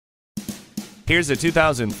Here's a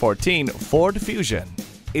 2014 Ford Fusion.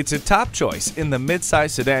 It's a top choice in the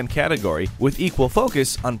midsize sedan category with equal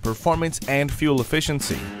focus on performance and fuel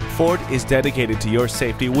efficiency. Ford is dedicated to your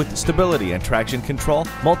safety with stability and traction control,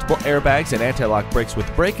 multiple airbags and anti-lock brakes with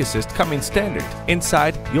brake assist coming standard.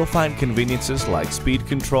 Inside, you'll find conveniences like speed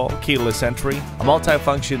control, keyless entry, a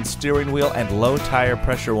multi-function steering wheel, and low tire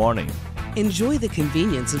pressure warning. Enjoy the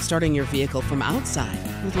convenience of starting your vehicle from outside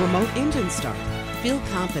with remote engine start. Feel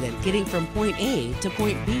confident getting from point A to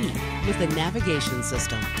point B with the navigation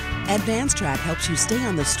system. Advanced Track helps you stay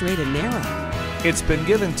on the straight and narrow. It's been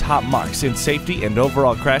given top marks in safety and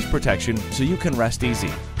overall crash protection, so you can rest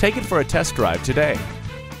easy. Take it for a test drive today.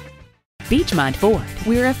 Beechmont Ford,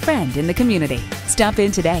 we're a friend in the community. Stop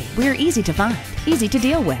in today. We're easy to find, easy to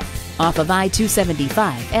deal with. Off of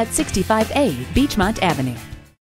I-275 at 65A Beechmont Avenue.